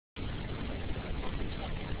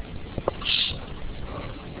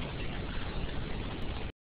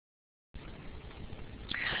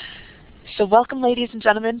So welcome, ladies and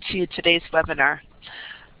gentlemen, to today's webinar.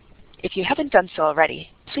 If you haven't done so already,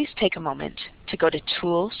 please take a moment to go to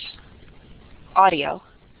Tools, Audio,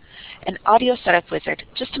 and Audio Setup Wizard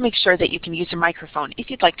just to make sure that you can use your microphone if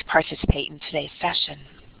you'd like to participate in today's session.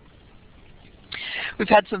 We've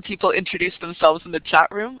had some people introduce themselves in the chat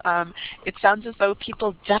room. It sounds as though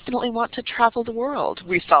people definitely want to travel the world.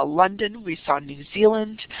 We saw London, we saw New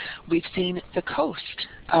Zealand, we've seen the coast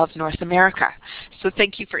of North America. So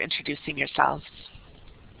thank you for introducing yourselves.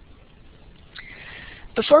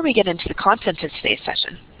 Before we get into the content of today's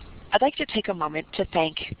session, I'd like to take a moment to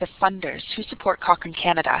thank the funders who support Cochrane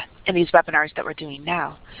Canada in these webinars that we're doing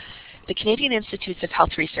now. The Canadian Institutes of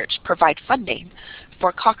Health Research provide funding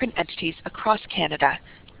for Cochrane entities across Canada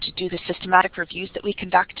to do the systematic reviews that we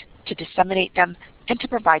conduct, to disseminate them, and to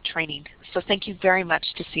provide training. So thank you very much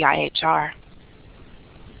to CIHR.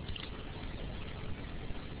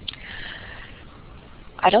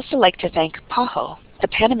 I'd also like to thank PAHO, the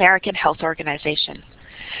Pan American Health Organization.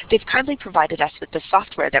 They've kindly provided us with the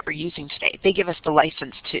software that we're using today. They give us the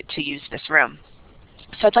license to use this room.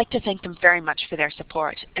 So I'd like to thank them very much for their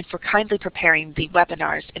support and for kindly preparing the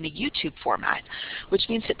webinars in a YouTube format, which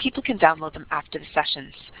means that people can download them after the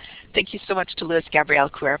sessions. Thank you so much to Luis Gabriel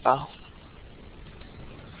Cuervo.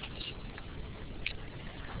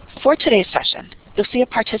 For today's session, you'll see a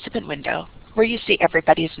participant window where you see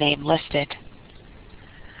everybody's name listed.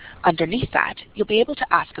 Underneath that, you'll be able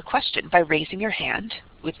to ask a question by raising your hand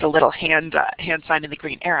with the little hand sign and the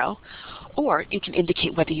green arrow, or you can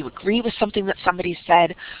indicate whether you agree with something that somebody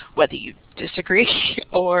said, whether you disagree,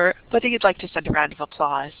 or whether you'd like to send a round of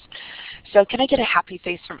applause. So can I get a happy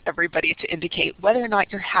face from everybody to indicate whether or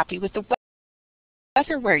not you're happy with the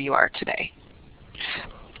weather where you are today?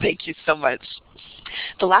 Thank you so much.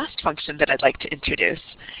 The last function that I'd like to introduce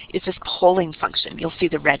is this polling function. You'll see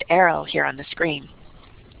the red arrow here on the screen.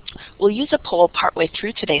 We'll use a poll partway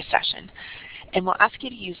through today's session, and we'll ask you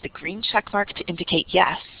to use the green check mark to indicate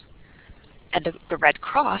yes, and the red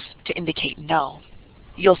cross to indicate no.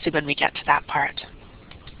 You'll see when we get to that part.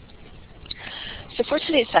 So for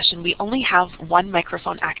today's session, we only have one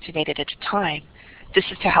microphone activated at a time. This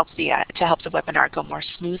is to help the webinar go more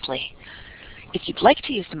smoothly. If you'd like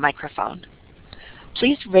to use the microphone,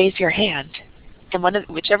 please raise your hand, and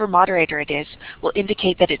whichever moderator it is will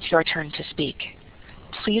indicate that it's your turn to speak.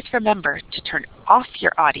 Please remember to turn off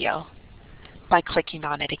your audio by clicking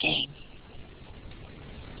on it again.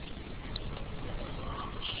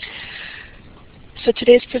 So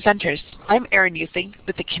today's presenters, I'm Erin Ueffing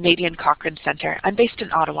with the Canadian Cochrane Centre. I'm based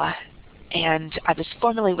in Ottawa, and I was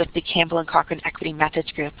formerly with the Campbell and Cochrane Equity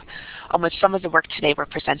Methods Group, on which some of the work today we're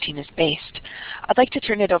presenting is based. I'd like to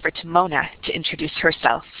turn it over to Mona to introduce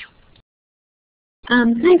herself.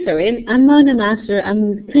 Thanks, Erin. I'm Mona Nasser.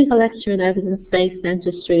 I'm a clinical lecturer in evidence-based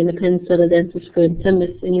dentistry in the Peninsula Dental School in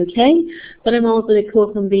Plymouth in UK, but I'm also the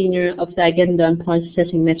co-convener of the Agenda on Policy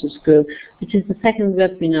Setting Methods Group, which is the second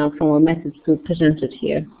webinar from our methods group presented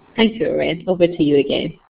here. Thank you, Erin. Over to you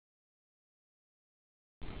again.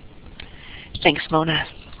 Thanks, Mona.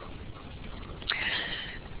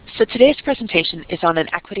 So today's presentation is on an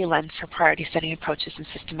equity lens for priority setting approaches and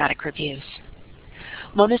systematic reviews.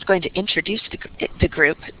 Mona is going to introduce the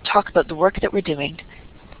group, talk about the work that we're doing,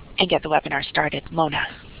 and get the webinar started. Mona.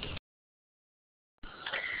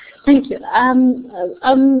 Thank you.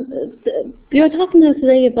 We are talking now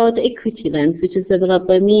today about the equity lens, which is developed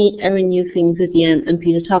by me, Erin Ueffing, Vivian, and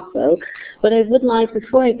Peter Tocqueville. But I would like,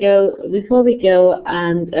 before we go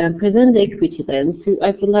and present the equity lens,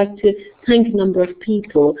 I would like to thank a number of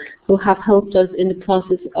people who have helped us in the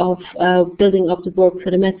process of building up the work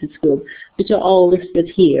for the methods group, which are all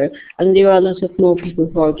listed here. And there are a lot of more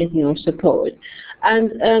people who are getting our support.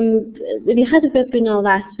 And we had a webinar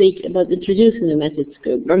last week about introducing the methods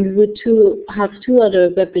group, and we would have two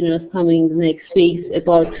other webinars coming the next week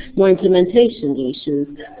about more implementation issues.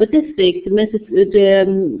 But this week, the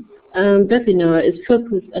webinar is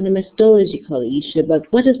focused on a methodological issue about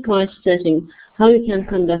what is priority setting, how you can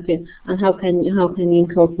conduct it, and how can you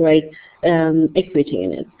incorporate equity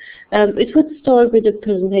in it. It would start with a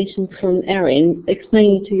presentation from Erin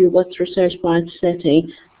explaining to you what's research priority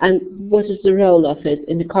setting and what is the role of it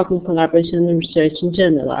in the Cochrane collaboration and research in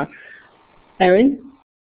general. Erin?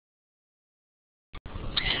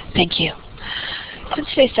 Thank you. In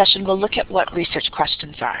today's session, we'll look at what research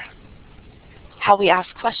questions are, how we ask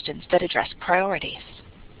questions that address priorities.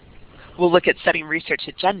 We'll look at setting research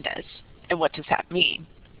agendas, and what does that mean?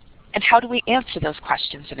 And how do we answer those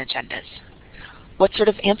questions and agendas? What sort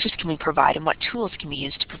of answers can we provide, and what tools can we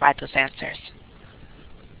use to provide those answers?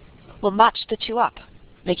 We'll match the two up,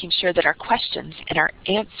 making sure that our questions and our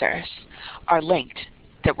answers are linked,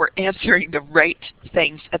 that we're answering the right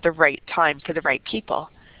things at the right time for the right people.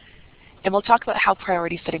 And we'll talk about how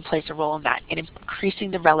priority setting plays a role in that, in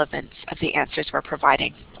increasing the relevance of the answers we're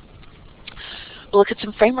providing. We'll look at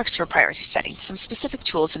some frameworks for priority setting, some specific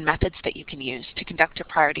tools and methods that you can use to conduct a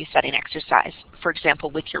priority setting exercise, for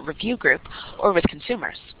example, with your review group or with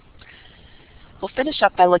consumers. We'll finish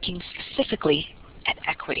up by looking specifically at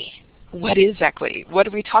equity. What is equity? What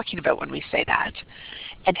are we talking about when we say that?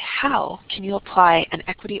 And how can you apply an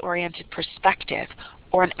equity-oriented perspective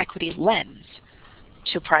or an equity lens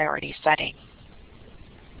to priority setting?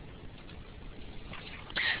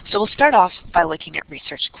 So we'll start off by looking at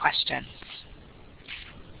research questions.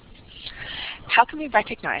 How can we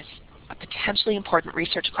recognize a potentially important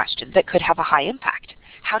research question that could have a high impact?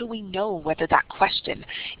 How do we know whether that question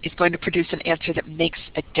is going to produce an answer that makes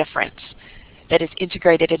a difference, that is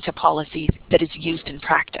integrated into policy, that is used in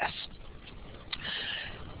practice?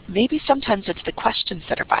 Maybe sometimes it's the questions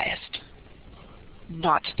that are biased,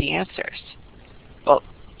 not the answers. Well,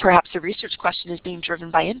 perhaps the research question is being driven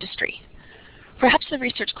by industry. Perhaps the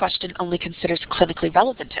research question only considers clinically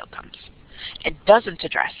relevant outcomes and doesn't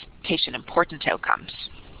address patient-important outcomes.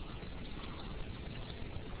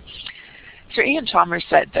 Sir Ian Chalmers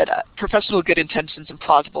said that professional good intentions and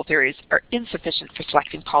plausible theories are insufficient for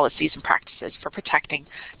selecting policies and practices for protecting,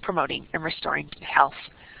 promoting, and restoring health.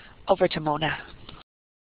 Over to Mona.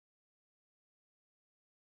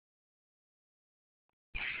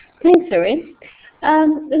 Thanks, Erin.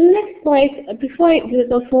 The next slide, before I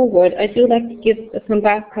go forward, I do like to give some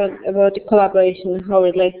background about the collaboration and how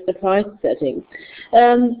it relates to the priority setting.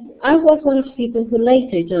 I was one of the people who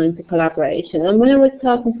later joined the collaboration, and when I was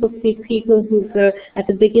talking to the people who were at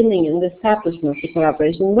the beginning in the establishment of the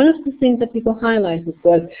collaboration, one of the things that people highlighted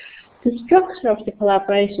was the structure of the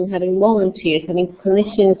collaboration, having volunteers, having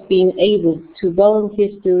clinicians being able to volunteer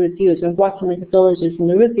to do reviews and working methodologies in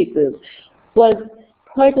the review group, was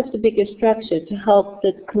part of the bigger structure to help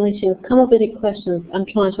the clinicians come up with the questions and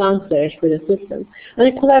try to answer it for the system. And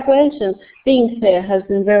the collaboration, being fair, has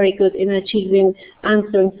been very good in answering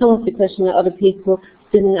some of the questions that other people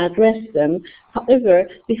didn't address them. However,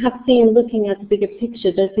 we have seen, looking at the bigger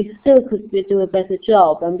picture, that we still could do a better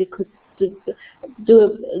job, and we could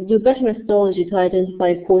do better methodology to identify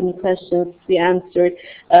important questions to be answered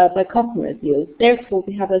by Cochrane reviews. Therefore,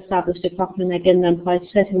 we have established a Cochrane Agenda and Priority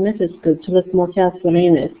Setting Methods Group to look more carefully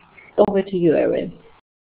in it. Over to you, Erin.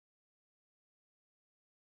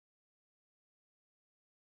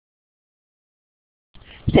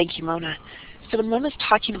 Thank you, Mona. So when Mona's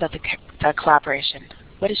talking about the collaboration,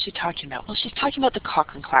 what is she talking about? Well, she's talking about the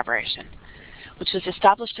Cochrane Collaboration, which was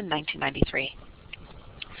established in 1993.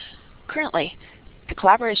 Currently, the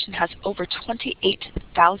collaboration has over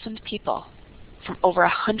 28,000 people from over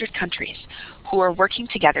 100 countries who are working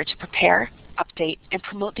together to prepare, update, and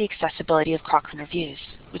promote the accessibility of Cochrane reviews,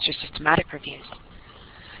 which are systematic reviews.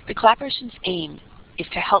 The collaboration's aim is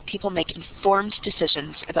to help people make informed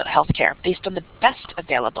decisions about healthcare based on the best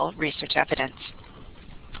available research evidence.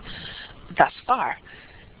 Thus far,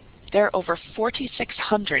 there are over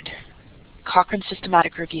 4,600 Cochrane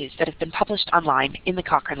systematic reviews that have been published online in the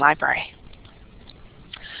Cochrane Library.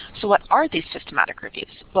 So what are these systematic reviews?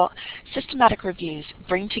 Well, systematic reviews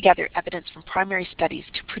bring together evidence from primary studies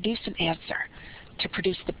to produce an answer, to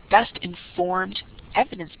produce the best informed,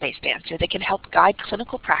 evidence-based answer that can help guide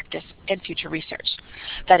clinical practice and future research.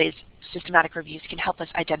 That is, systematic reviews can help us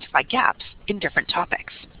identify gaps in different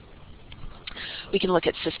topics. We can look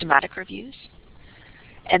at systematic reviews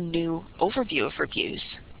and new overview of reviews,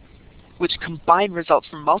 which combine results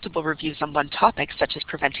from multiple reviews on one topic, such as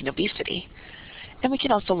preventing obesity. And we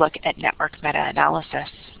can also look at network meta-analysis.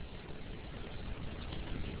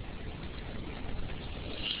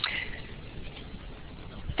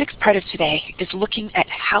 Next part of today is looking at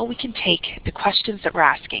how we can take the questions that we're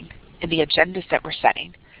asking and the agendas that we're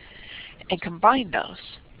setting and combine those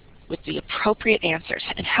with the appropriate answers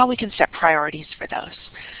and how we can set priorities for those.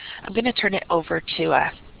 I'm going to turn it over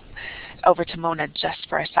to Mona just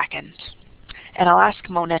for a second. And I'll ask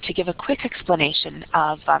Mona to give a quick explanation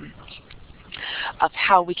of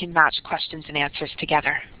how we can match questions and answers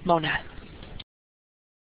together. Mona.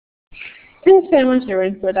 Thanks very much,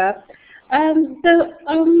 Erin, for that.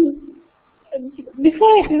 Before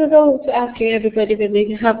I go to asking everybody whether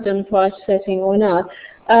they have done priority setting or not,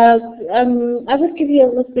 I will give you a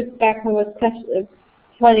little bit back on what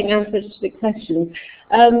providing answers to the questions.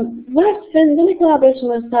 When the collaboration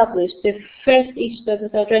was established, the first issue that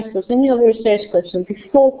was addressed was any other research question.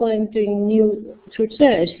 Before doing new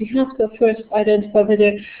research, we have to first identify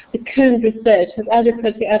whether the current research has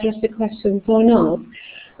adequately addressed the questions or not.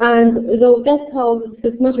 And so that's how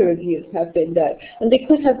the matter reviews have been done. And they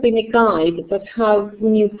could have been a guide about how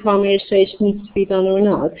new primary research needs to be done or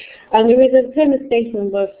not. And there is a famous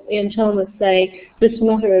statement of Ian Chalmers saying this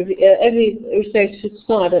matter review, every research should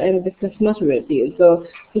start and end with this matter review. So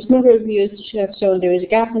this matter reviews have shown there is a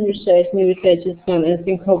gap in research, new research is done, and it's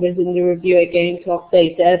been covered in the review again to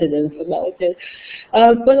update the evidence about it.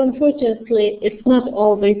 But unfortunately, it's not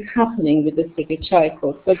always happening with the secret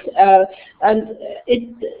cycle. But and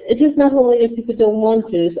it is not only that people don't want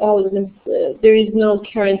to, it's always, there is no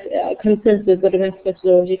current consensus or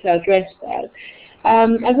methodology to address that.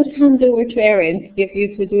 I would hand over to Erin to give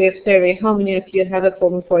you to do a survey how many of you have a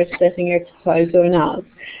form for setting exercise or not.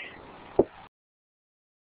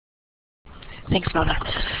 Thanks, Mona.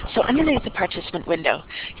 So underneath the participant window,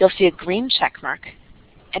 you'll see a green check mark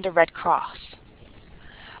and a red cross.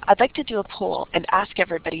 I'd like to do a poll and ask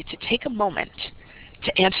everybody to take a moment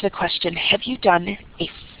to answer the question, have you done a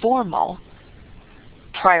formal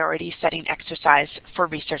priority setting exercise for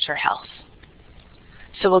research or health?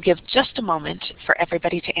 So we'll give just a moment for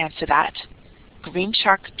everybody to answer that. Green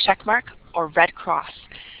check mark or red cross.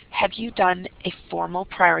 Have you done a formal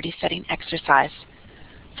priority setting exercise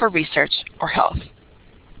for research or health?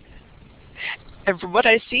 And from what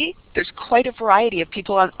I see, there's quite a variety of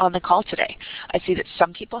people on the call today. I see that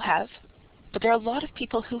some people have, but there are a lot of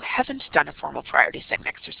people who haven't done a formal priority setting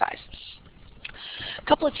exercise. A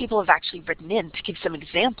couple of people have actually written in to give some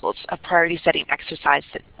examples of priority setting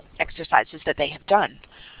exercises that they have done.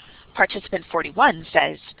 Participant 41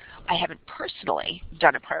 says, I haven't personally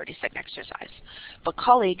done a priority setting exercise, but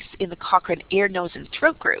colleagues in the Cochrane Ear, Nose, and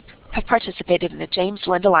Throat group have participated in the James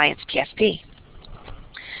Lind Alliance PSP.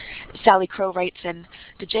 Sally Crow writes in,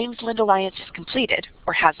 the James Lind Alliance has completed,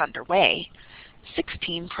 or has underway,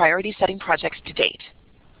 16 priority setting projects to date,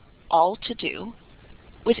 all to do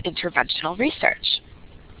with interventional research.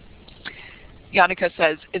 Janneke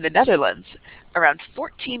says, in the Netherlands, around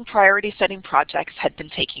 14 priority setting projects had been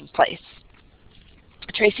taking place.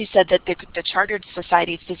 Tracy said that the Chartered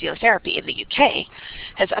Society of Physiotherapy in the UK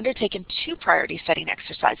has undertaken 2 priority setting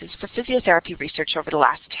exercises for physiotherapy research over the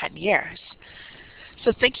last 10 years.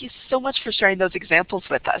 So thank you so much for sharing those examples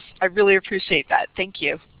with us. I really appreciate that. Thank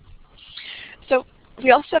you. So we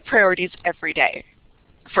all set priorities every day.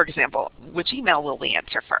 For example, which email will we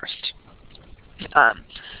answer first?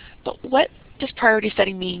 But what does priority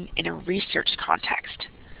setting mean in a research context?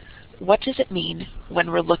 What does it mean when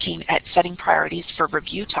we're looking at setting priorities for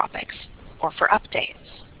review topics or for updates?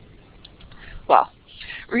 Well,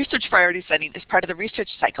 research priority setting is part of the research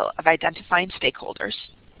cycle of identifying stakeholders,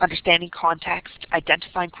 understanding context,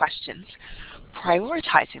 identifying questions,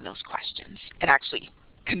 prioritizing those questions, and actually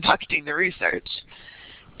conducting the research,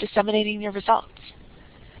 disseminating your results,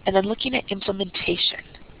 and then looking at implementation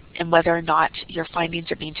and whether or not your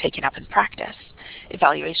findings are being taken up in practice,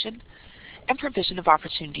 evaluation, and provision of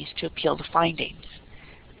opportunities to appeal the findings.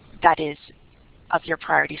 That is, of your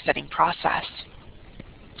priority setting process.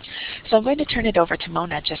 So I'm going to turn it over to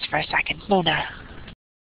Mona just for a second. Mona.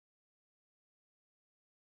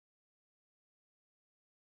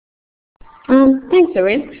 Thanks,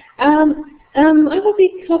 Erin. I will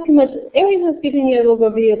be talking about, Erin has given you an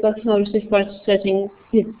overview about how research priority setting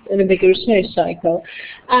is in a bigger research cycle.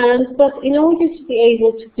 But in order to be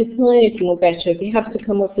able to define it more better, we have to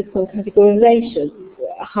come up with some categorization,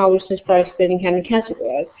 how research priority setting can be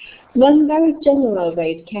categorized. One very general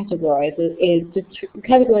way to categorize it is to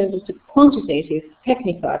categorize the quantitative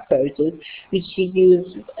technical approaches, which you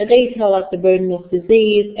use data like the burden of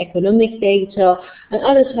disease, economic data, and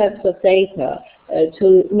other types of data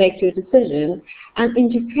to make your decision, and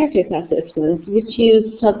interpretive assessments, which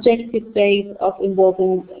use subjective base of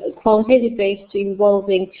involving qualitative base to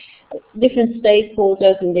involving different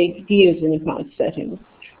stakeholders and their views in a priority setting.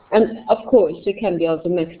 And of course, there can be also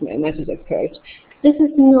method approach. This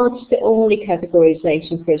is not the only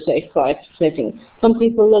categorization for research priority setting. Some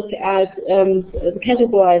people look at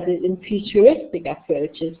categorize it in futuristic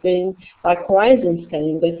approaches, like horizon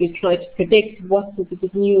scanning, that we try to predict what would be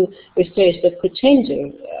the new research that could change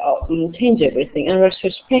everything. And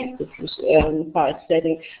retrospective priority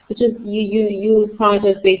setting, which is you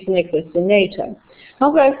prioritize based on existing data.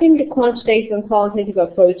 However, I think the quantitative and qualitative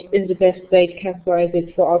approach is the best way to categorize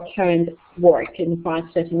it for our current work in the priority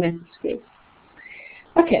setting methods group.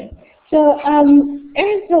 Okay, so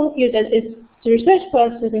Erin told you that it's the research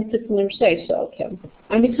prize setting fits in the research outcome.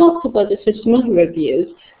 And we talked about the systematic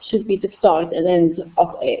reviews should be the start and end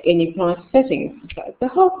of any prize setting exercise. So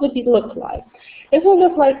how would it look like? It would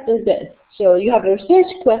look like this. So you have a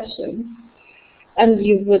research question, and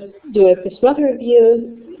you would do a systematic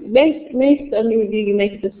review. Based on the review, you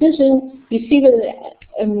make a decision. You see whether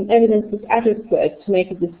evidence is adequate to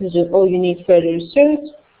make a decision, or you need further research.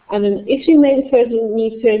 And then if you need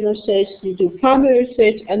further research, you do primary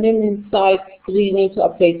research, and then decide whether you need to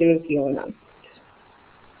update the review or not.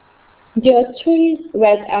 There are 3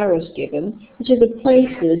 red arrows given, which are the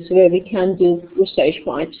places where we can do research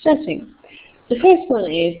prize setting. The first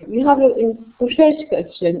one is, you have a research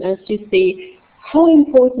question, and you see how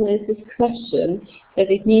important is this question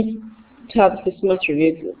that it needs to have a systematic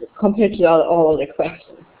review compared to all other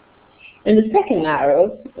questions. And the second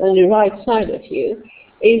arrow, on the right side of you,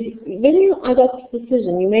 is when you adopt a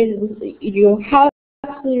decision, you have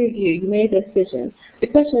the review, you made a decision. The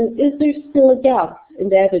question is there still a gap in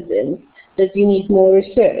the evidence that you need more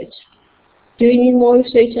research? Do you need more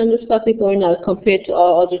research on this topic or not compared to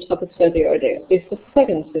all other topics that are there? It's the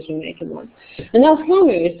second decision-making one. And now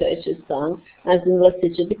primary research is done, as in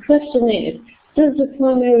literature. The question is, does the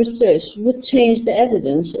primary research would change the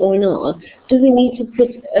evidence or not? Do we need to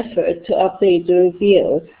put effort to update the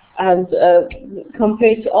review? And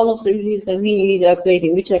compared to all of the reviews that we need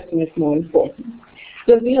updating, which actually is more important?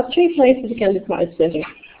 So we have 3 places we can do prize setting.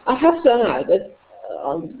 I have to add that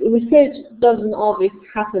research doesn't always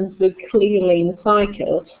happen so clearly in the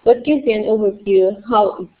cycle, but gives you an overview of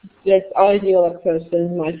how this ideal approach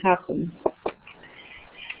might happen.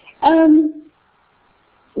 The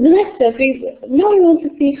next step is, now we want to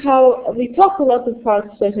see how, we talked a lot about prize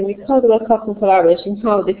setting, we talked about cognitive collaboration,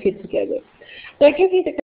 how they fit together. So I give you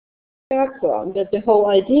the background that the whole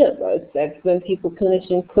idea was that when people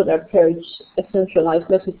clinicians could approach a centralized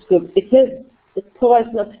methods group, it provides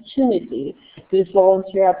an opportunity to this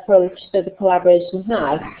volunteer approach that the collaboration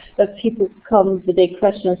has, that people come with their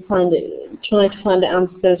questions, trying to find the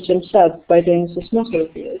answers themselves by doing systematic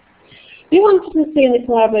reviews. We wanted to see in the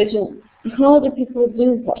collaboration how the people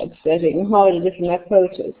do prize setting, how are the different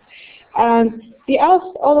approaches. And we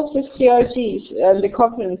asked all of the CRGs and the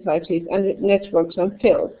conference societies and the networks on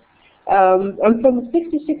fields. And from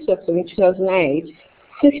 66 of them in 2008,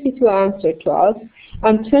 52 answered to us,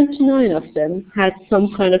 and 29 of them had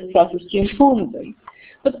some kind of process to inform them.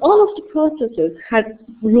 But all of the processes had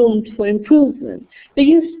room for improvement. They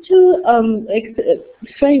used 2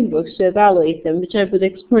 frameworks to evaluate them, which I would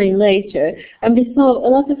explain later, and we saw a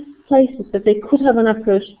lot of places that they could have an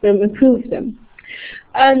approach to improve them.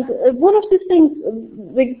 And one of the things,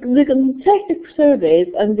 we take the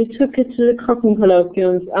surveys and we took it to the cooking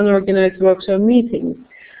colloquiums and organized workshop meetings.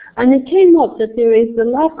 And it came up that there is a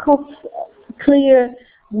lack of clear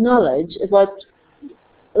knowledge about,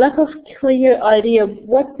 lack of clear idea of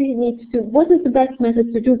what we need to do, what is the best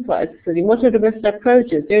method to do prize setting, what are the best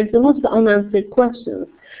approaches. There's a lot of unanswered questions.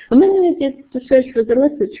 And when we did the search for the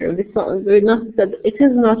literature, we noticed that it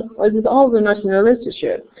is also not in the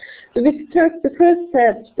literature. So the first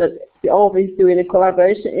step that we always do in a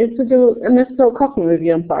collaboration is to do a necessary cognitive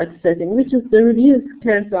review on prize setting, which is the review is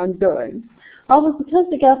currently ongoing. However, because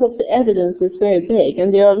the gap of the evidence is very big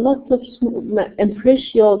and there are lots of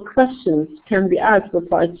empirical questions can be asked for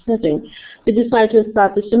prize setting, we decided to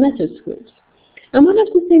establish the methods groups. And one of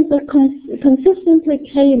the things that consistently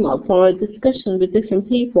came up from our discussion with different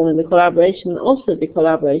people in the collaboration, also the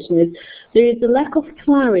collaboration, is there is a lack of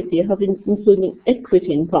clarity of including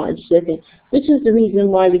equity in prize setting, which is the reason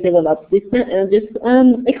why we developed this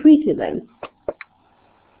equity lens.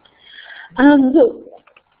 So,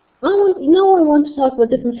 now I want to talk about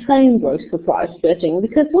different frameworks for prize setting,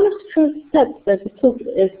 because one of the first steps that we took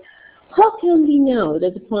is, how can we know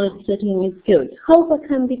that the prize setting is good? How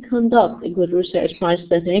can we conduct a good research prize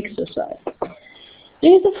setting exercise?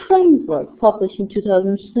 There is a framework published in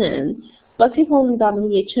 2010 by people in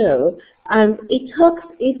WHO, and it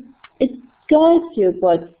guides you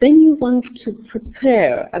about when you want to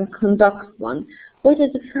prepare and conduct one, what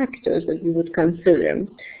are the factors that you would consider.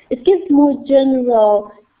 It gives more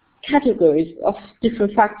general categories of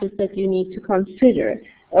different factors that you need to consider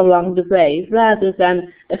along the way, rather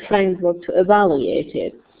than a framework to evaluate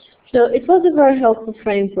it. So it was a very helpful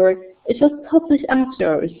framework. It was published after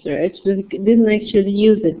our research. We didn't actually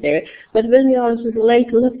use it there. But when we also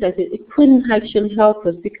later looked at it, it couldn't actually help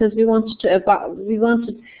us because it is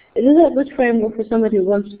a good framework for somebody who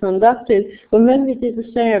wants to conduct it, but when we did the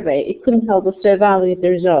survey, it couldn't help us to evaluate the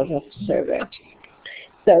results of the survey.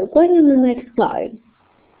 So going on the next slide.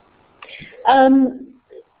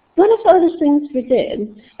 One of the other things we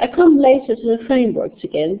did, I come later to the frameworks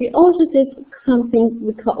again, we also did something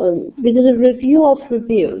we did a review of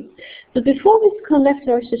reviews. So before we conduct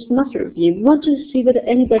our systematic review, we wanted to see whether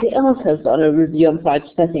anybody else has done a review on prior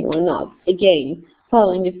setting or not. Again,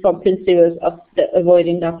 following the principles of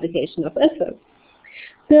avoiding the application of effort.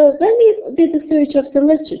 So when we did the search of the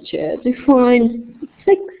literature, we find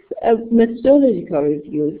 6 methodological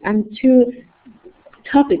reviews and 2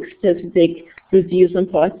 topic-specific reviews on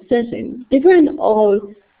prior setting. They weren't all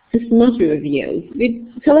systematic reviews. We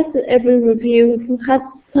selected every review who had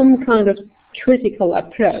some kind of critical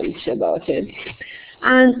approach about it.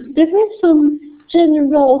 And there were some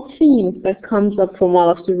general themes that comes up from all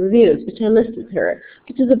of the reviews, which I listed here,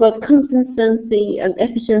 which is about consistency and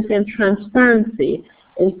efficiency and transparency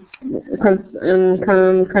in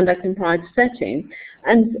conducting prior setting.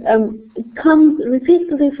 And it comes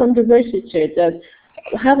repeatedly from the literature that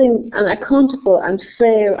having an accountable and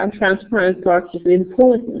fair and transparent practice is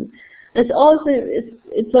important. It's also, it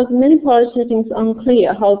was in many prior settings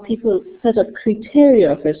unclear how people set up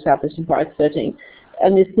criteria for establishing prior setting,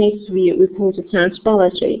 and this needs to be reported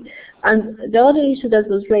transparently. And the other issue that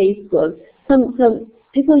was raised was some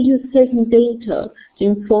people use certain data to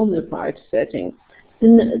inform the prior setting.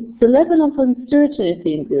 The level of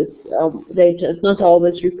uncertainty in this data is not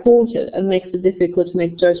always reported and makes it difficult to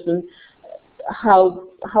make judgment how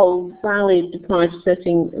valid the prior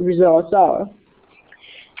setting results are.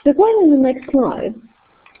 So going to the next slide,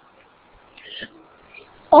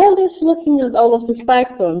 all this looking at all of this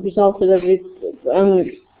background resulted that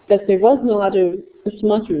there was no other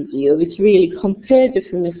systematic review which really compared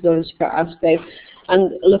different methodological aspects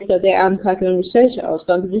and looked at their impact on research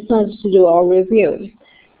outcomes. We decided to do our review.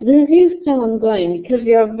 The review is still ongoing because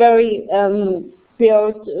we are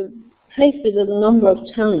faced with a number of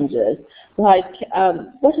challenges, like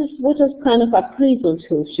what kind of appraisal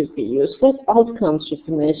tools should be used, what outcomes should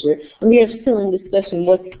be measured, and we are still in discussion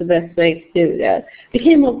what's the best way to do that. We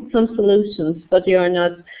came up with some solutions, but they are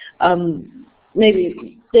not,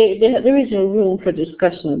 maybe there is no room for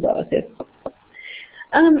discussion about it.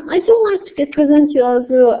 I do like to present you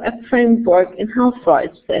also a framework in health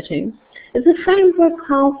rights setting. It's a framework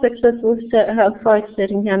how successful health rights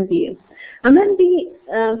setting can be. And then we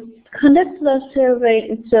conducted a survey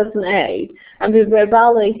in 2008, and we were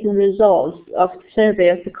evaluating the results of the survey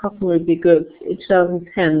of the community groups in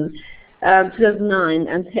 2010, 2009,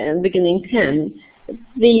 and beginning 10.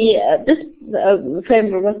 This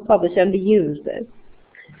framework was published and we used it.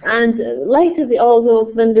 And later,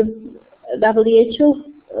 when the WHO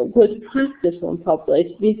good practice on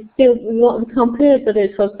published, we compared whether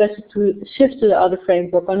it was better to shift to the other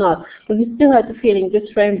framework or not, but we still had the feeling this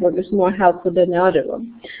framework is more helpful than the other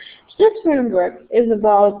one. So this framework is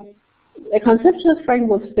about a conceptual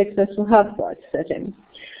framework for successful health rights setting.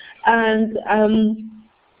 And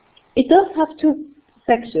it does have 2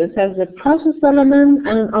 sections. It has a process element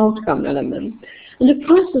and an outcome element. In the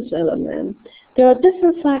process element, there are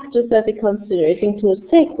different factors that we consider. It includes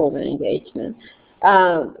stakeholder engagement,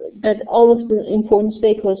 that all of the important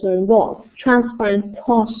stakeholders are involved, transparent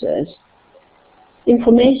process,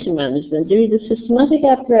 information management. There is a systematic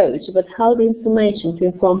approach about how the information to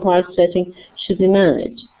inform prior setting should be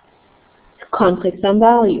managed, context and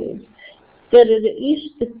values, whether the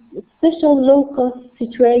special local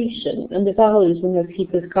situation and the values in the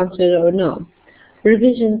people is considered or not,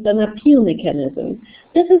 revisions and appeal mechanism.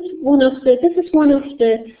 This is one of the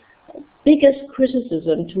biggest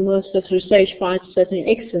criticism to most of the research prior setting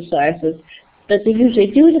exercises, that they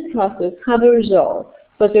usually do the process, have a result,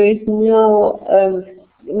 but there is no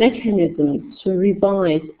mechanism to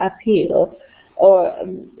revise, appeal, or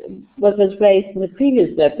what was raised in the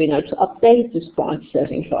previous webinar, to update this prior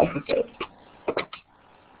setting processes.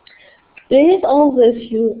 There is also a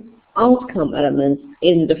few outcome elements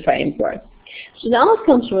in the framework. So the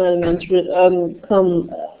outcomes elements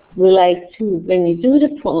relate to when you do the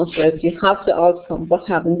process, you have the outcome, what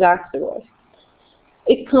happens afterwards.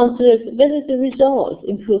 It considers whether the results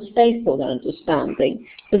improve stakeholder understanding,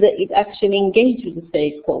 so that it actually engages with the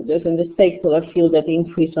stakeholders and the stakeholders feel that they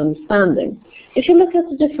increase understanding. If you look at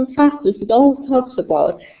the different factors, it all talks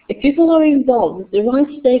about if people are involved, if the right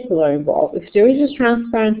stakeholders are involved, if there is a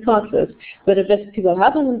transparent process, whether people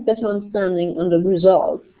have a better understanding on the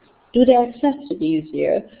results, do they accept it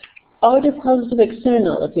easier? Are there positive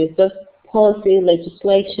externalities? Does policy,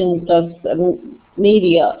 legislation, does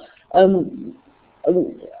media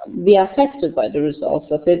be affected by the results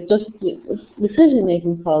of it? Does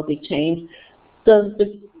decision-making policy change? Does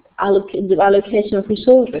the allocation of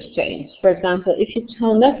resources change? For example, if you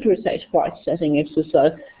conduct a research prior setting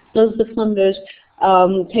exercise, does the funders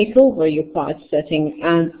take over your price setting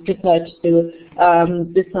and decide to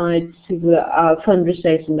fund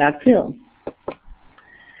research in that field.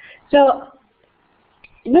 So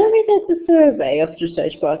when we did the survey of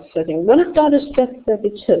research price setting, one of the other steps that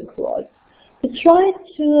we took was to try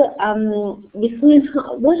to define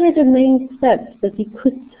what are the main steps that you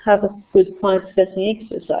could have a good price setting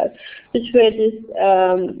exercise, which were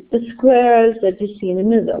the squares that you see in the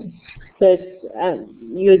middle. So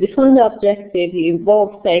you define the objective, you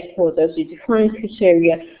involve stakeholders, you define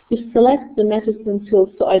criteria, you select the methods and tools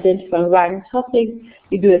to identify and rank topics,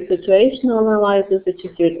 you do a situational analysis, which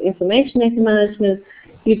is your information management,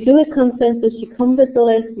 you do a consensus, you come with the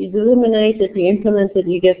list, you illuminate it, you implement it,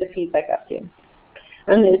 you get the feedback after you.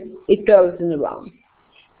 And it goes in a round.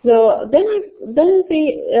 So then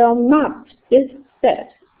we map this step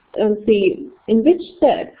and see in which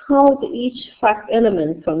step how each fact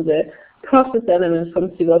element from the process element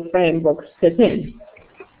from Siebel's frameworks fit in.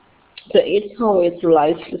 So it's how it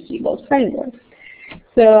relates to Siebel's framework.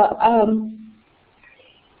 So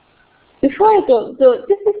before I go, so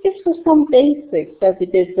this is just for some basics that we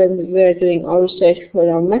did when we were doing our research for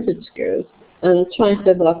our method skills and trying to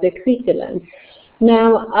develop the equity lens.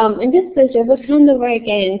 Now, in this stage, I will hand over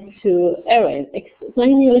again to Erin,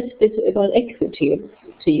 explaining a little bit about equity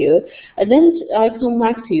to you, and then I'll come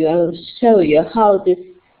back to you and I'll show you how this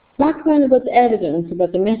background about the evidence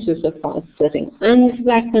about the methods of price setting and this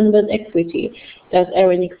background about equity that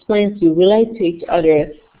Erin explains to you relate to each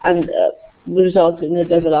other and result in the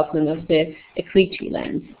development of the equity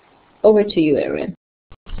lens. Over to you, Erin.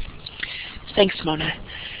 Thanks, Mona.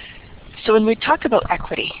 So when we talk about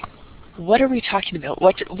equity, what are we talking about?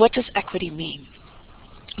 What does equity mean?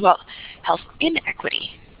 Well, health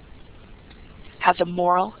inequity has a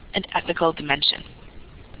moral and ethical dimension.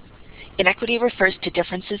 Inequity refers to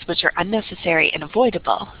differences which are unnecessary and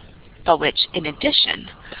avoidable, but which, in addition,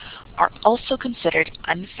 are also considered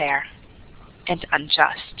unfair and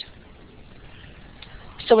unjust.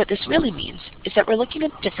 So what this really means is that we're looking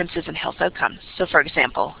at differences in health outcomes. So for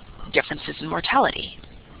example, differences in mortality,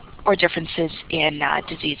 or differences in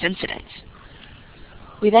disease incidence.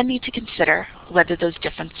 We then need to consider whether those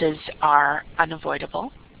differences are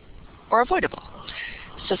unavoidable or avoidable.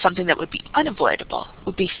 So something that would be unavoidable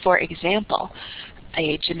would be, for example,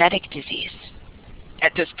 a genetic disease,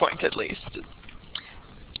 at this point at least.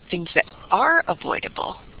 Things that are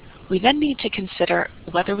avoidable, we then need to consider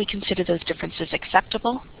whether we consider those differences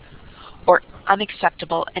acceptable or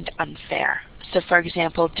unacceptable and unfair. So for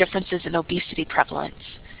example, differences in obesity prevalence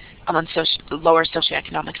among lower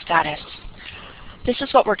socioeconomic status. This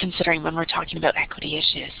is what we're considering when we're talking about equity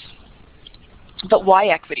issues. But why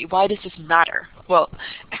equity? Why does this matter? Well,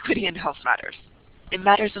 equity in health matters. It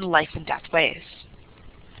matters in life and death ways.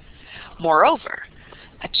 Moreover,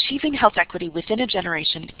 achieving health equity within a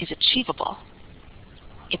generation is achievable.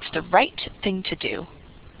 It's the right thing to do,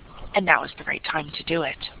 and now is the right time to do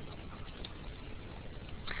it.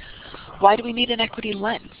 Why do we need an equity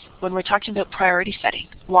lens when we're talking about priority setting?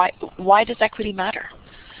 Why does equity matter?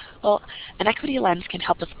 Well, an equity lens can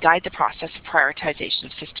help us guide the process of prioritization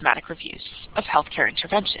of systematic reviews of healthcare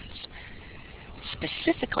interventions.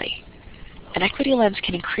 Specifically, an equity lens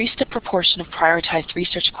can increase the proportion of prioritized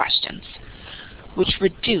research questions, which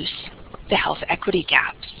reduce the health equity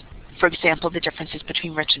gaps, for example, the differences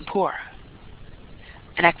between rich and poor.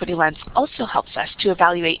 An equity lens also helps us to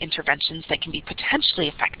evaluate interventions that can be potentially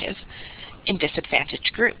effective in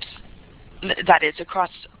disadvantaged groups. That is, across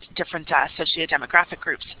different socio-demographic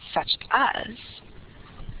groups, such as,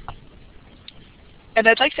 and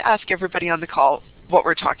I'd like to ask everybody on the call what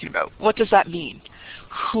we're talking about. What does that mean?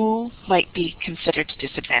 Who might be considered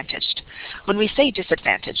disadvantaged? When we say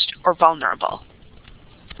disadvantaged or vulnerable,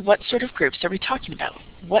 what sort of groups are we talking about?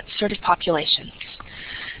 What sort of populations?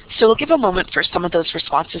 So we'll give a moment for some of those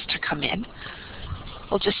responses to come in.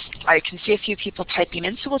 I can see a few people typing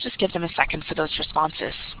in, so we'll just give them a second for those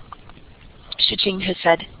responses. Shijing has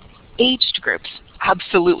said, aged groups.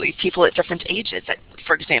 Absolutely, people at different ages,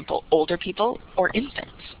 for example, older people or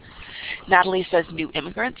infants. Natalie says new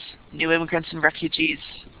immigrants and refugees.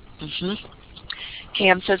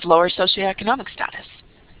 Cam says lower socioeconomic status,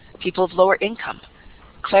 people of lower income.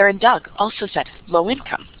 Claire and Doug also said low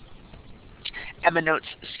income. Emma notes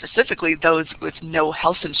specifically those with no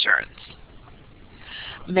health insurance.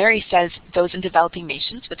 Mary says those in developing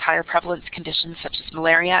nations with higher prevalence conditions such as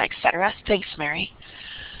malaria, etc. Thanks, Mary.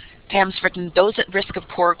 Pam's written those at risk of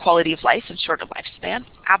poor quality of life and shorter lifespan.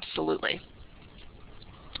 Absolutely.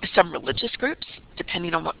 Some religious groups,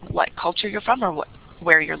 depending on what culture you're from or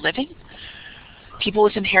where you're living. People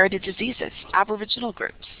with inherited diseases, Aboriginal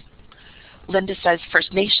groups. Linda says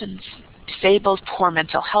First Nations, disabled, poor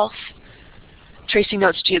mental health, tracing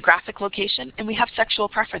notes geographic location, and we have sexual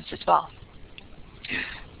preference as well.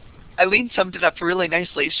 Eileen summed it up really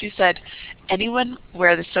nicely. She said, anyone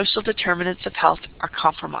where the social determinants of health are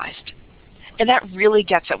compromised. And that really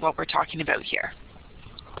gets at what we're talking about here.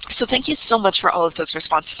 So thank you so much for all of those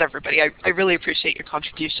responses, everybody. I really appreciate your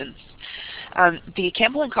contributions. The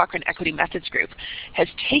Campbell and Cochrane Equity Methods Group has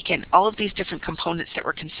taken all of these different components that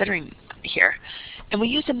we're considering here, and we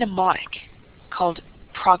use a mnemonic called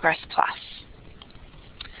Progress Plus.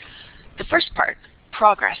 The first part,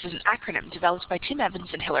 Progress, is an acronym developed by Tim Evans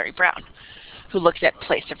and Hilary Brown, who looked at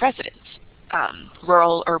place of residence,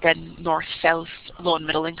 rural, urban, north, south, low and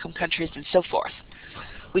middle income countries, and so forth.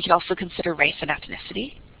 We can also consider race and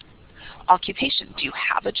ethnicity. Occupation, do you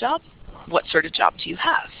have a job? What sort of job do you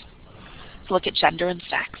have? Look at gender and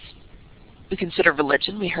sex. We consider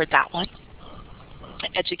religion, we heard that one.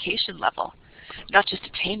 Education level, not just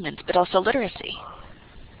attainment, but also literacy.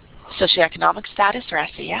 Socioeconomic status, or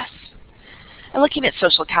SES. And looking at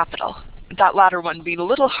social capital, that latter one being a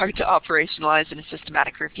little hard to operationalize in a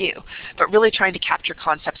systematic review, but really trying to capture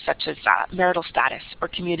concepts such as marital status or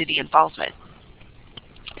community involvement.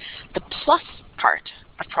 The plus part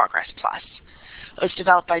of Progress Plus was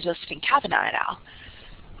developed by Josephine Kavanagh et al.,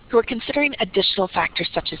 who are considering additional factors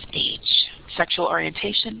such as age, sexual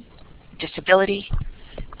orientation, disability,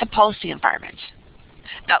 and policy environment.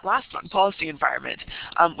 That last one, policy environment,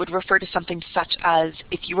 would refer to something such as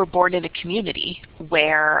if you were born in a community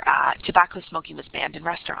where tobacco smoking was banned in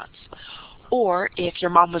restaurants, or if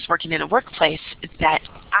your mom was working in a workplace that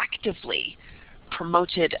actively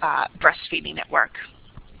promoted breastfeeding at work.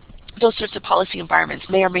 Those sorts of policy environments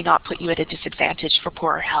may or may not put you at a disadvantage for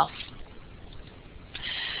poorer health.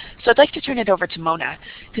 So I'd like to turn it over to Mona,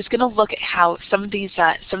 who's going to look at how some of these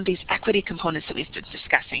equity components that we've been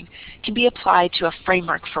discussing can be applied to a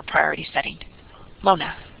framework for priority setting.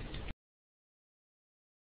 Mona.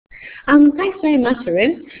 Thanks very much,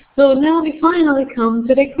 Erin. So now we finally come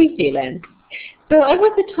to the equity lens. So I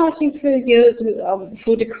will be talking through you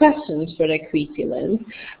through the questions for the equity lens.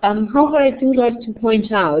 However, I do like to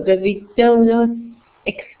point out that we do not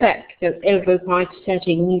expect that every priority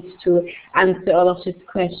setting needs to answer all of these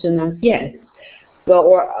questions as yes,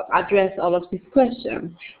 or address all of these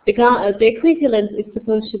questions. The equity lens is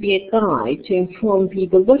supposed to be a guide to inform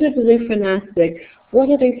people what are the different aspects, what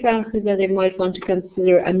are the factors that they might want to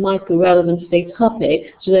consider and might be relevant to their topic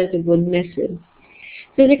so that they wouldn't miss it.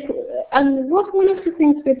 So and what one of the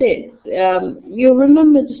things we did, you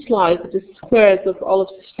remember the slide with the squares of all of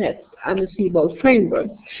the steps and the Seabold framework.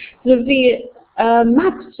 So we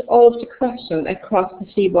mapped all of the questions across the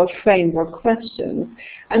Seabold framework questions,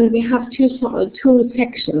 and we have two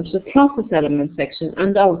sections, the process element section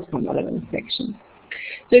and the outcome element section.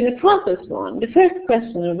 So in the process one, the first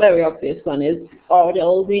question, a very obvious one, is are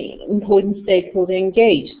all the important stakeholders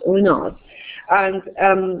engaged or not? And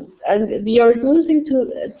we are using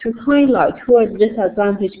to highlight who are the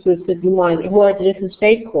disadvantaged groups that you might, who are the different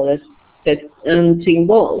stakeholders that to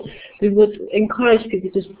involve. We would encourage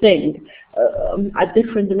people to think a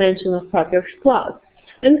different dimension of Progress Plus.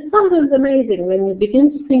 And it's sometimes amazing when you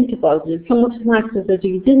begin to think about it, some of the factors that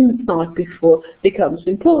you didn't thought before becomes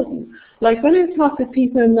important. Like when I talk to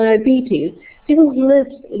people in diabetes, people who live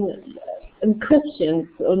in Christian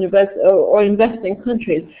or in Western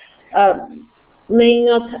countries may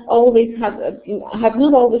not always have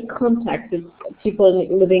not always contacted people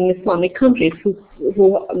living in Islamic countries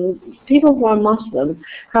people who are Muslims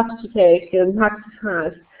have to take and have to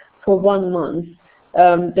fast for 1 month,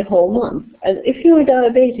 the whole month. And if you're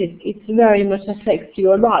diabetic, it very much affects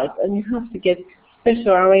your life, and you have to get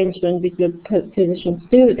special arrangement with your physician to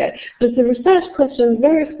do that. But the research question is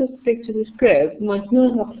very specific to this group, might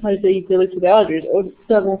not apply equally to the others, or it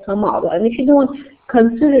doesn't come up. And if you don't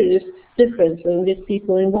consider this difference in these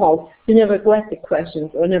people involved, you never get the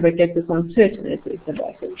questions or never get this uncertainty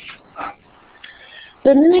about it.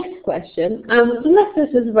 So the next question, unless this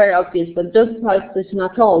is very obvious, but does participation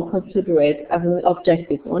at all consider it as an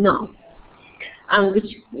objective or not? And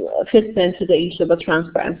which fits into the issue of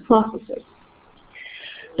transparent processes.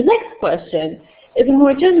 The next question is a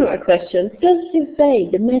more general question. Does it say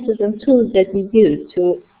the methods and tools that we use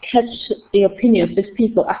to catch the opinion of these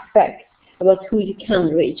people affect about who you can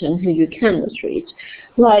reach and who you cannot reach?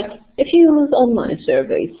 Like, if you use online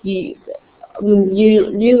surveys, you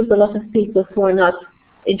use a lot of people who are not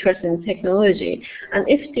interested in technology. And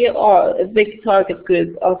if there are a big target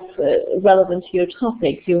group of relevant to your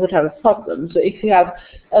topic, you would have a problem. So if you have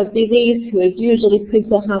a disease who is usually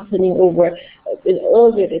people happening over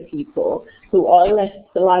elderly people who are less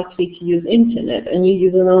likely to use internet, and you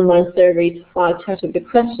use an online survey to find out of the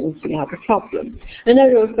questions, you have a problem.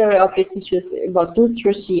 Another very obvious issue is about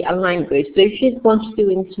literacy and language. So if you want to do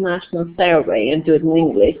international survey and do it in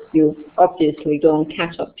English, you obviously don't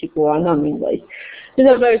catch up people who are non-English. These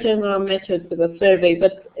are very general methods of a survey,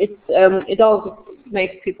 but it also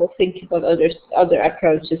makes people think about other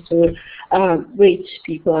approaches to reach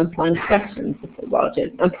people and find questions about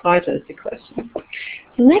it and prioritize the question.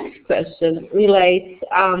 The next question relates,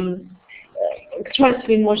 tries to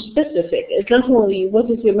be more specific. It's not only what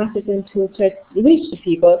is your method to reach the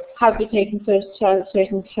people, have you taken certain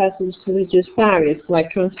strategies to reduce barriers like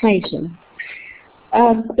translation?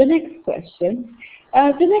 The next question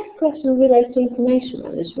relates to information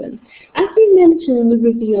management. As we mentioned in the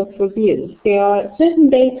review of reviews, there are certain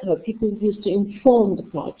data people use to inform the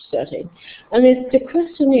part setting. And if the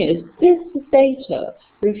question is, does the data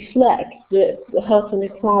reflect the health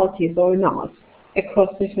inequalities or not across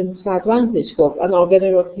different disadvantaged groups, and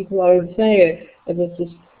whether people are aware of this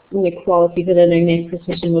inequality within a net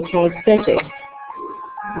position with part setting?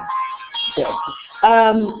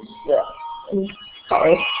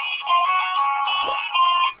 Sorry.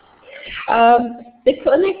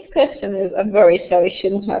 The next question is, I'm very sorry,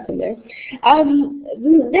 shouldn't happen there.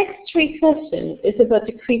 The next three questions is about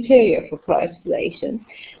the criteria for prioritization,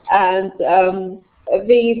 and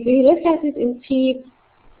we look at it in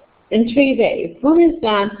three ways. One is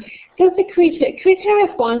that because the criteria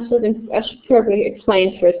for setting, I should probably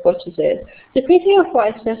explain first what it is. The criteria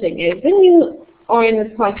for setting is when you are in a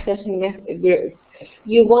price setting group,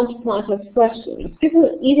 you want to prioritize questions.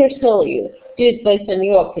 People either tell you, do it based on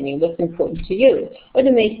your opinion, what's important to you, or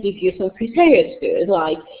they may give you some criteria to do it,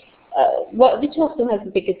 like which often has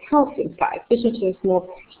the biggest health impact, which is more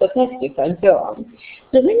effective, and so on.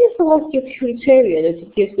 So when you select your criteria that you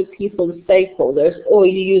give to people, the stakeholders, or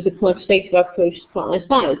you use a quantitative approach to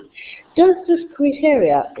prioritize, does this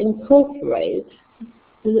criteria incorporate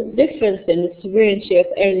the difference in the severity of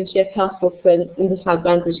earnings of household in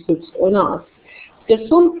disadvantaged groups or not? Because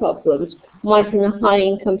some problems might in a high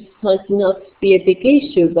income society not be a big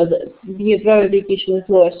issue, but be a very big issue in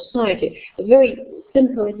lower society. A very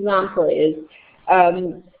simple example is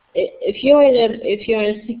if you're in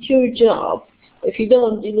a secure job, if you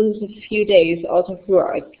don't lose a few days out of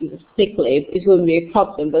work, sick leave, it wouldn't be a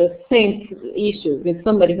problem. But the same issue with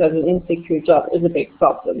somebody who has an insecure job is a big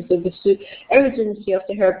problem. So the urgency of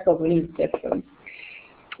the health problem is different.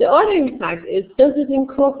 The other impact is, does it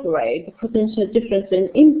incorporate the potential difference in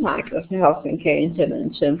impact of the health and care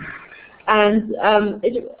intervention? And a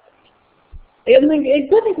good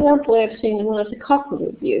example I've seen in one of the couple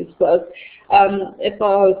reviews was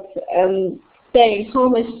about saying how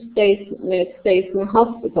much stays in the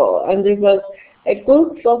hospital, and there was a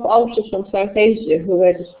group of authors from South Asia who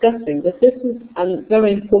were discussing that this is a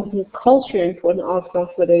very important culture, important outcome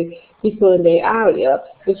for the people in the area.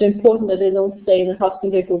 It's important that they don't stay in the hospital,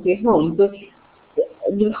 they will be home. But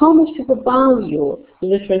how much people value the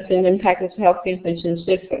difference in impact of health intervention is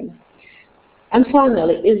different. And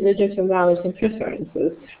finally, is there different values and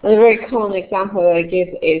preferences? And a very common example I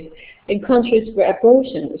give is in countries where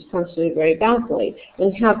abortion is considered very badly,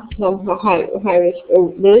 and you have some high risk or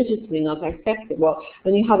religiously not acceptable,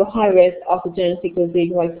 and you have a high risk of a genetic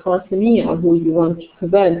disease like thalassemia, who you want to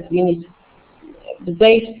prevent, you need the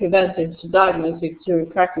way to prevent it to diagnose it through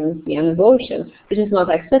pregnancy and abortion, which is not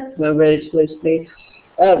acceptable religiously.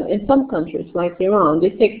 In some countries, like Iran,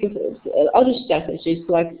 they take other strategies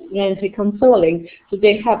like genetic counseling, so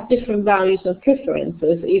they have different values and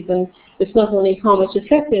preferences. Even it's not only how much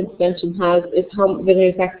effect the intervention has, it's whether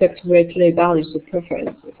it's acceptable to their values and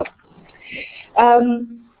preferences.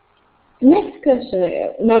 Next question,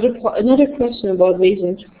 another question about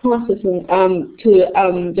reason to processing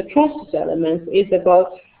the process elements is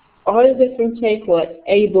about, are the different stakeholders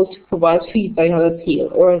able to provide feedback on appeal,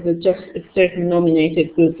 or is it just a certain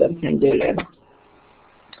nominated group that can do that?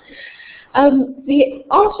 The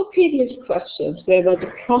also previous questions were about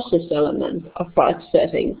the process element of part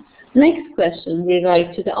setting. Next question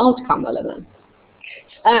relates to the outcome element.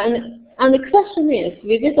 And the question is,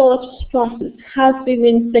 we did all of this process, have we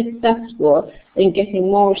been successful in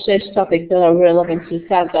getting more research topics that are relevant to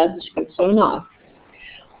disadvantaged groups or not?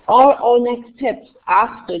 Are our next steps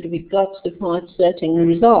after we got to the part setting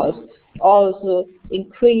results also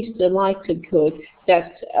increase the likelihood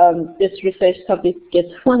that this research topic gets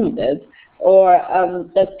funded or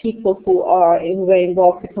that people who are very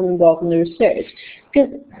involved become involved in the research. Because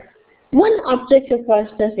one objective for our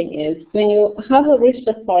setting is when you have a list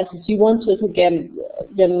of projects, you want to get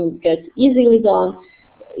them get easily done,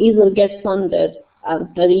 easily get funded,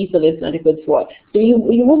 not easily is not a good word. So you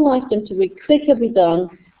would like them to be quickly done,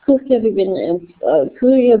 quickly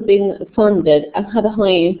been funded, and have a high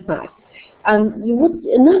impact. And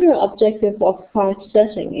another objective of part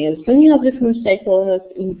setting is when you have different stakeholders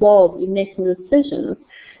involved in making decisions,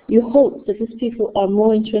 you hope that these people are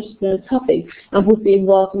more interested in the topic and would be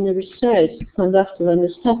involved in the research conducted on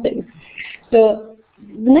this topic. So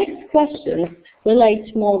the next question relates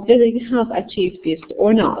more whether you have achieved this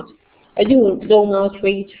or not. I do not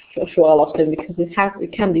read through all of them because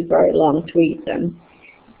it can be very long to read them.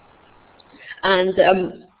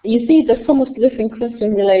 And you see that some of the different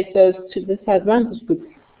questions relate those to the disadvantaged groups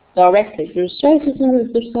directly. The researchers in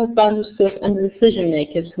the disadvantaged group and the decision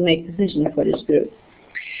makers who make decisions for this group.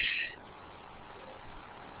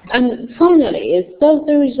 And finally, does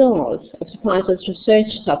the results of the project's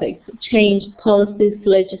research topics change policies,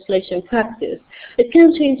 legislation, practice? It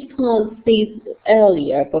can change policies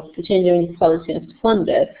earlier, but the changing the policy is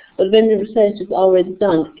funded. But when the research is already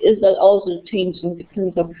done, is that also changing the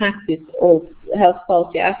clinical practice or health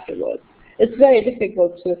policy afterwards? It's very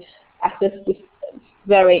difficult to assess this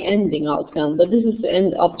very ending outcome, but this is the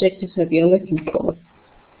end objective that we are looking for.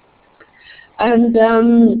 And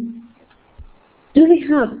do we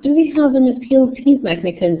have an appeal feedback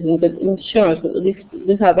mechanism that ensures that these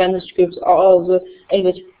disadvantaged groups are also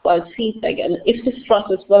able to provide feedback? And if this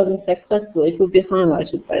process wasn't successful, it would be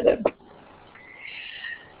highlighted by them.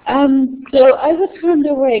 So I would hand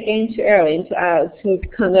over again to Erin to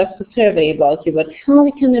conduct a survey about you, but how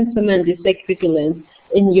we can implement this equity lens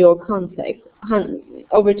in your context.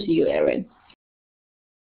 Over to you, Erin.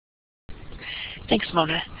 Thanks,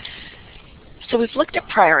 Mona. So we've looked at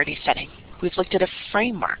priority setting. We've looked at a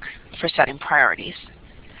framework for setting priorities.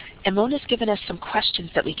 And Mona's given us some questions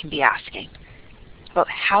that we can be asking about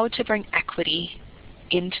how to bring equity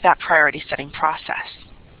into that priority setting process.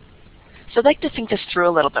 So I'd like to think this through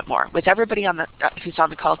a little bit more with everybody who's on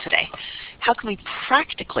the call today. How can we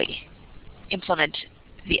practically implement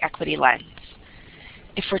the equity lens?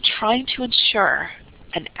 If we're trying to ensure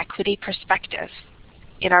an equity perspective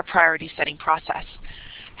in our priority setting process,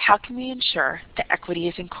 how can we ensure that equity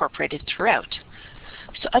is incorporated throughout?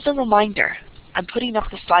 So as a reminder, I'm putting up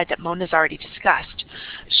the slide that Mona's already discussed,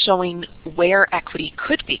 showing where equity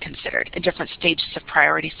could be considered in different stages of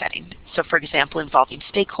priority setting. So for example, involving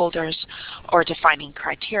stakeholders or defining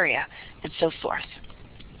criteria and so forth.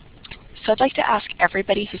 So I'd like to ask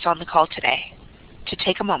everybody who's on the call today to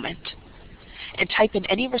take a moment and type in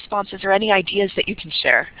any responses or any ideas that you can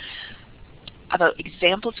share about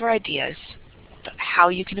examples or ideas about how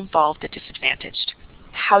you can involve the disadvantaged,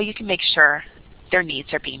 how you can make sure their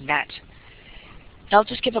needs are being met. And I'll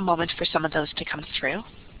just give a moment for some of those to come through.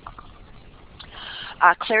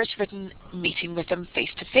 Claire's written meeting with them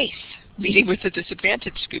face-to-face, meeting with the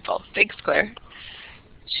disadvantaged people. Thanks, Claire.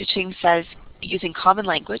 Shuching says using common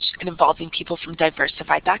language and involving people from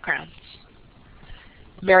diversified backgrounds.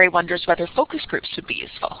 Mary wonders whether focus groups would be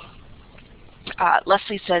useful.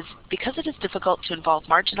 Leslie says, because it is difficult to involve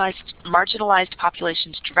marginalized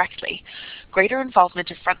populations directly, greater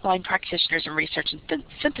involvement of frontline practitioners in research and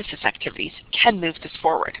synthesis activities can move this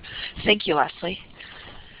forward. Thank you, Leslie.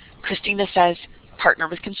 Christina says, partner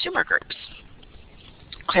with consumer groups.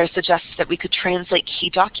 Claire suggests that we could translate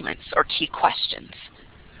key documents or key questions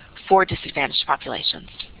for disadvantaged populations.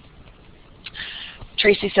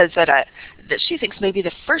 Tracy says that she thinks maybe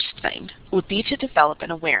the first thing would be to develop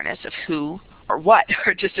an awareness of who or what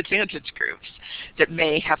are disadvantaged groups that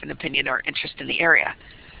may have an opinion or interest in the area.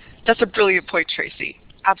 That's a brilliant point, Tracy.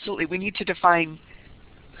 Absolutely, we need to define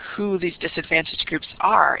who these disadvantaged groups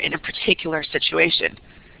are in a particular situation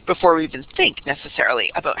before we even think necessarily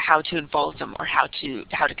about how to involve them or how to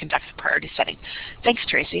conduct the priority setting. Thanks,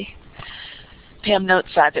 Tracy. Pam notes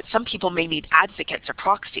that some people may need advocates or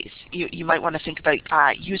proxies. You might want to think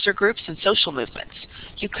about user groups and social movements.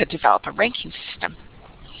 You could develop a ranking system.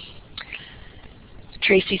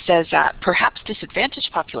 Tracy says perhaps disadvantaged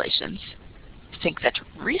populations think that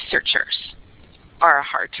researchers are a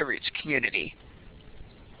hard-to-reach community.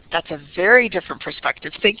 That's a very different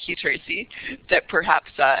perspective. Thank you, Tracy, that perhaps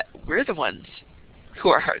we're the ones who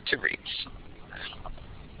are hard to reach.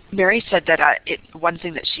 Mary said that one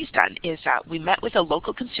thing that she's done is we met with a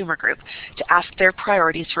local consumer group to ask their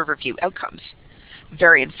priorities for review outcomes.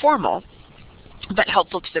 Very informal, but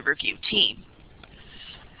helpful to the review team.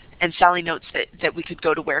 And Sally notes that we could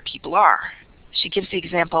go to where people are. She gives the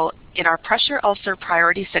example, in our pressure ulcer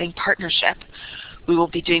priority setting partnership, we will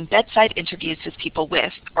be doing bedside interviews with people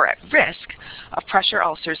with or at risk of pressure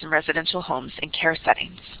ulcers in residential homes and care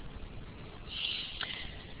settings.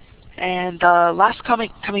 And the last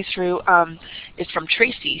comment coming through is from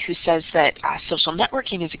Tracy, who says that social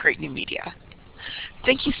networking is a great new media.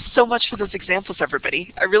 Thank you so much for those examples,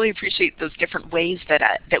 everybody. I really appreciate those different ways that,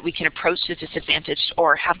 that we can approach the disadvantaged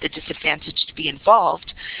or have the disadvantaged be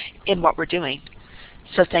involved in what we're doing.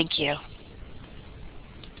 So thank you.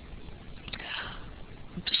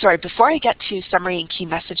 Sorry, before I get to summary and key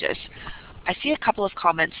messages, I see a couple of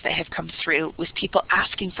comments that have come through with people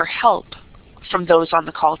asking for help from those on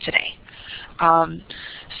the call today.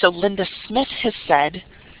 So Linda Smith has said,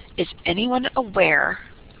 is anyone aware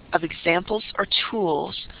of examples or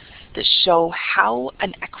tools that show how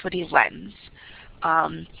an equity lens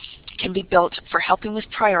can be built for helping with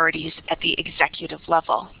priorities at the executive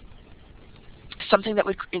level? Something that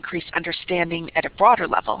would increase understanding at a broader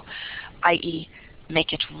level, i.e.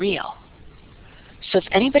 make it real. So if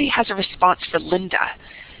anybody has a response for Linda,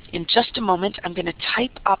 in just a moment I'm going to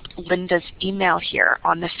type up Linda's email here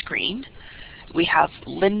on the screen. We have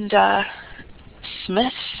Linda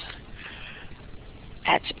Smith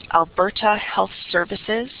at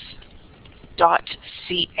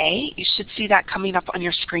albertahealthservices.ca. You should see that coming up on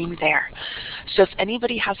your screen there. So if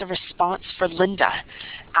anybody has a response for Linda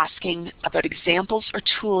asking about examples or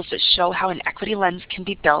tools that show how an equity lens can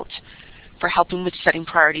be built for helping with setting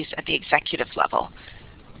priorities at the executive level,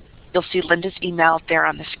 you'll see Linda's email there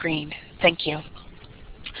on the screen. Thank you.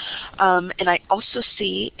 And I also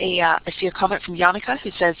see a comment from Yannicka,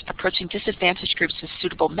 who says, approaching disadvantaged groups with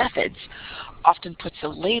suitable methods often puts a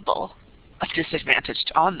label of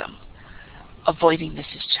disadvantaged on them. Avoiding this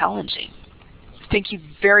is challenging. Thank you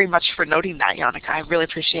very much for noting that, Yannicka. I really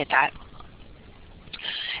appreciate that.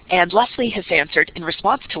 And Leslie has answered in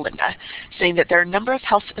response to Linda, saying that there are a number of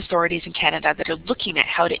health authorities in Canada that are looking at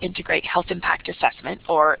how to integrate health impact assessment,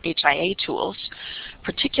 or HIA tools,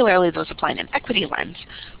 particularly those applying an equity lens,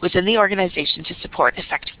 within the organization to support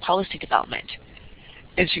effective policy development.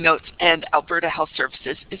 And she notes, and Alberta Health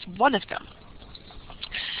Services is one of them.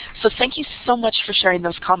 So thank you so much for sharing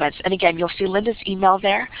those comments. And again, you'll see Linda's email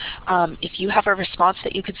there. If you have a response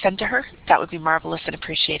that you could send to her, that would be marvelous and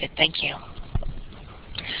appreciated. Thank you.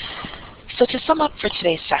 So to sum up for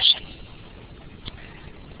today's session,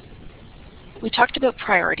 we talked about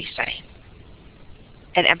priority setting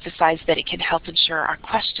and emphasized that it can help ensure our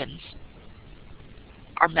questions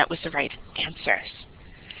are met with the right answers.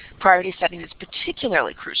 Priority setting is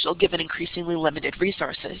particularly crucial given increasingly limited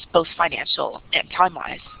resources, both financial and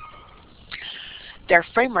time-wise. There are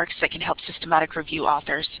frameworks that can help systematic review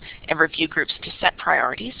authors and review groups to set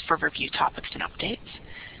priorities for review topics and updates.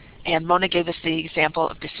 And Mona gave us the example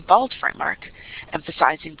of the SBALD framework,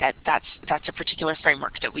 emphasizing that that's a particular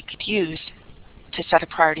framework that we could use to set a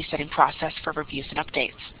priority setting process for reviews and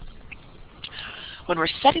updates. When we're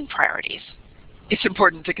setting priorities, it's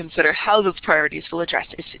important to consider how those priorities will address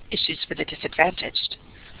issues for the disadvantaged.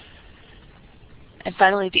 And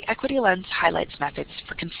finally, the equity lens highlights methods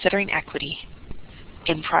for considering equity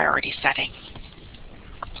in priority setting.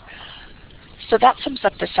 So that sums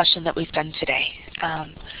up the session that we've done today,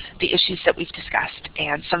 the issues that we've discussed,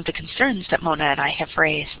 and some of the concerns that Mona and I have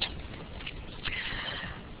raised.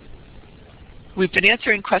 We've been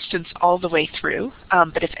answering questions all the way through,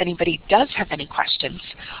 but if anybody does have any questions,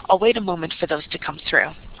 I'll wait a moment for those to come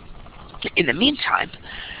through. In the meantime,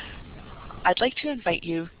 I'd like to invite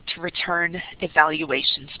you to return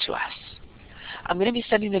evaluations to us. I'm going to be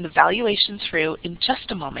sending an evaluation through in just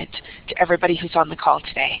a moment to everybody who's on the call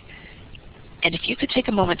today. And if you could take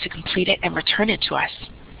a moment to complete it and return it to us,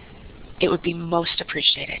 it would be most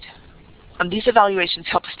appreciated. These evaluations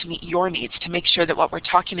help us to meet your needs, to make sure that what we're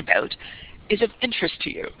talking about is of interest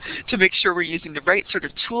to you, to make sure we're using the right sort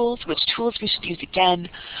of tools, which tools we should use again,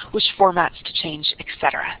 which formats to change,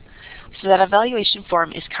 etc. So that evaluation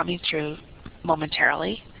form is coming through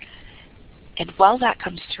momentarily. And while that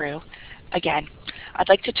comes through, again, I'd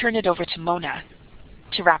like to turn it over to Mona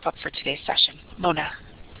to wrap up for today's session. Mona.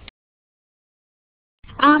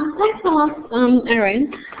 Thanks a lot,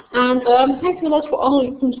 Erin, and thanks a lot for all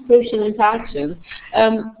your contribution and action.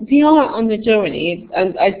 We are on the journey,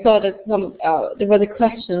 and I saw that there was a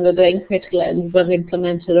question whether critical lens was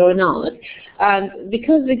implemented or not. And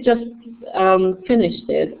because we just finished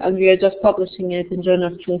it, and we are just publishing it in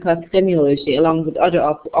Journal of Clinical Epidemiology along with other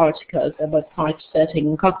articles about part setting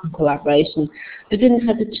and cognitive collaboration, we didn't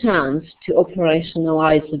have the chance to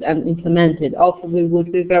operationalize it and implement it. Also, we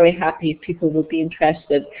would be very happy if people would be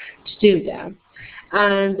interested to do that.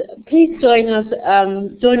 And please join us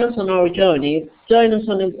on our journey. Join us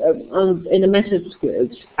in the message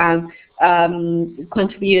groups and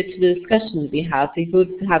contribute to the discussions we have. We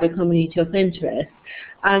would have a community of interest.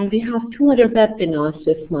 And we have 2 other webinars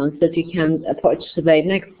this month that you can participate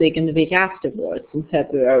next week and the week afterwards in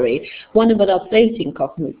February. One about updating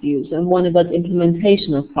copy reviews and one about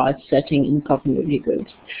implementation of price setting in copy review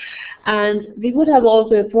groups. And we would have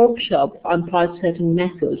also a workshop on price setting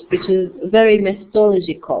methods, which is a very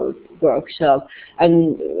methodological workshop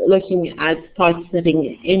and looking at price setting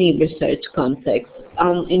in any research context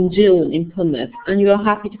in June in Plymouth. And you are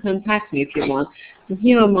happy to contact me if you want.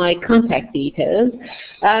 Here are my contact details.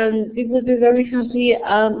 And we would be very happy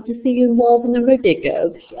to see you involved in the review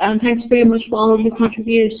groups. And thanks very much for all of your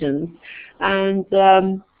contributions. And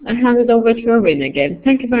I hand it over to Erin again.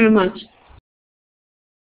 Thank you very much.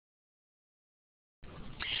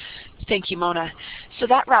 Thank you, Mona. So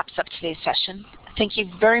that wraps up today's session. Thank you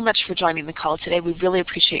very much for joining the call today. We really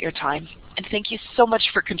appreciate your time. And thank you so much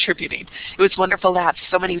for contributing. It was wonderful to have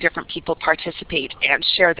so many different people participate and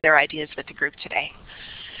share their ideas with the group today.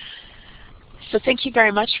 So thank you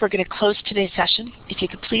very much. We're going to close today's session. If you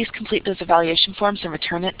could please complete those evaluation forms and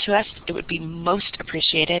return it to us, it would be most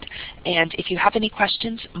appreciated. And if you have any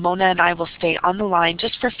questions, Mona and I will stay on the line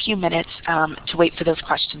just for a few minutes to wait for those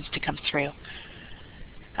questions to come through.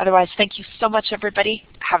 Otherwise, thank you so much, everybody.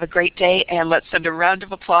 Have a great day, and let's send a round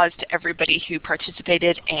of applause to everybody who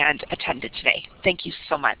participated and attended today. Thank you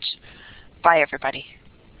so much. Bye, everybody.